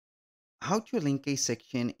How to link a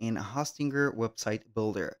section in Hostinger Website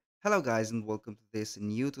Builder. Hello guys and welcome to this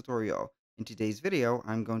new tutorial. In today's video,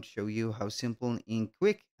 I'm going to show you how simple and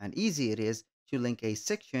quick and easy it is to link a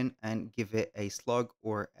section and give it a slug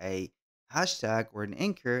or a hashtag or an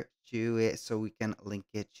anchor to it so we can link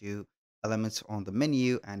it to elements on the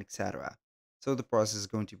menu and etc. So the process is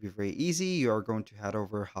going to be very easy. You are going to head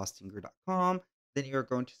over hostinger.com, then you're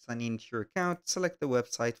going to sign into your account, select the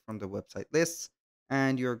website from the website lists,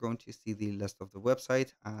 and you're going to see the list of the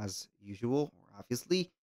website as usual, or obviously.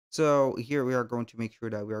 So here we are going to make sure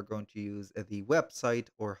that we are going to use the website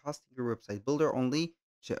or hosting your website builder only.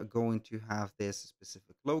 Going to have this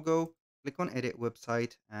specific logo. Click on edit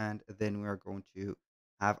website, and then we are going to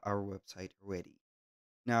have our website ready.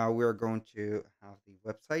 Now we're going to have the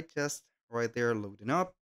website just right there loading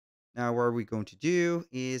up. Now what we're going to do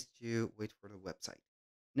is to wait for the website.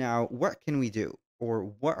 Now what can we do, or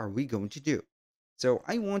what are we going to do? So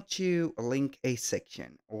I want to link a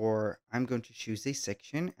section, or I'm going to choose a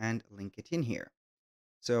section and link it in here.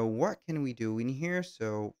 So what can we do in here?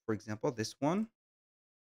 So for example, this one,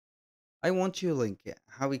 I want to link it.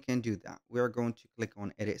 How we can do that? We are going to click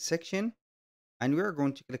on edit section, and we are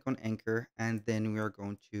going to click on anchor, and then we are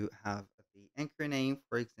going to have the anchor name,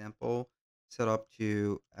 for example, set up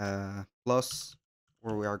to plus,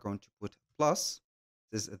 where we are going to put plus.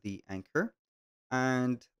 This is the anchor.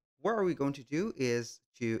 And what are we going to do is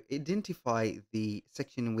to identify the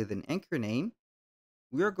section with an anchor name.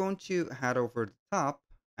 We are going to head over the top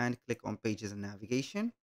and click on pages and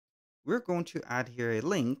navigation. We're going to add here a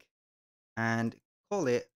link and call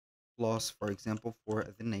it plus, for example,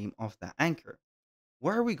 for the name of the anchor.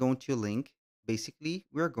 Where are we going to link? Basically,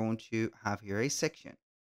 we're going to have here a section,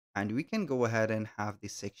 and we can go ahead and have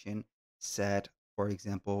this section set, for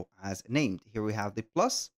example, as named. Here we have the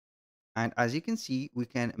plus, and as you can see, we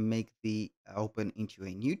can make the open into a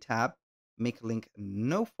new tab, make link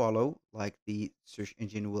no follow, like the search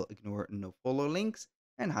engine will ignore no follow links,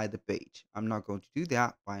 and hide the page. I'm not going to do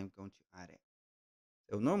that, but I'm going to add it.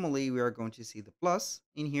 So normally we are going to see the plus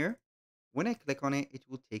in here. When I click on it, it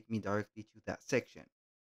will take me directly to that section.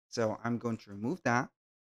 So I'm going to remove that,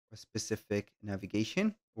 a specific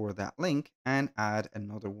navigation or that link, and add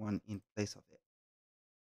another one in place of it.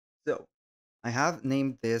 So I have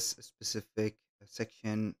named this specific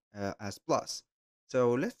section as plus.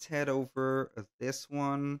 So let's head over this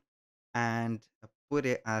one and put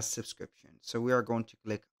it as subscription. So we are going to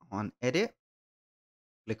click on edit,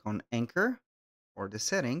 click on anchor or the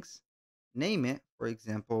settings, name it, for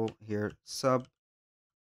example, here subscribe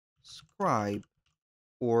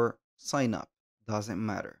or sign up, doesn't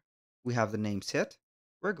matter. We have the name set.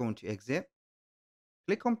 We're going to exit,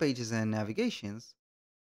 click on pages and navigations,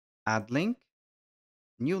 add link,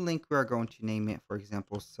 new link. We are going to name it, for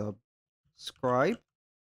example, subscribe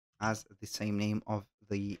as the same name of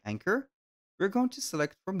the anchor. We're going to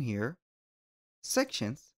select from here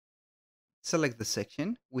sections, select the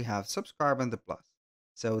section. We have subscribe and the plus.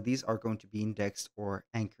 So these are going to be indexed or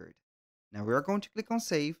anchored. Now we are going to click on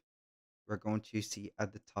save. We're going to see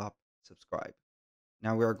at the top subscribe.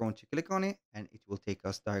 Now we are going to click on it and it will take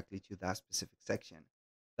us directly to that specific section.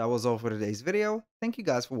 That was all for today's video. Thank you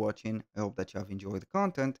guys for watching. I hope that you have enjoyed the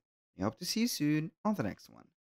content. I hope to see you soon on the next one.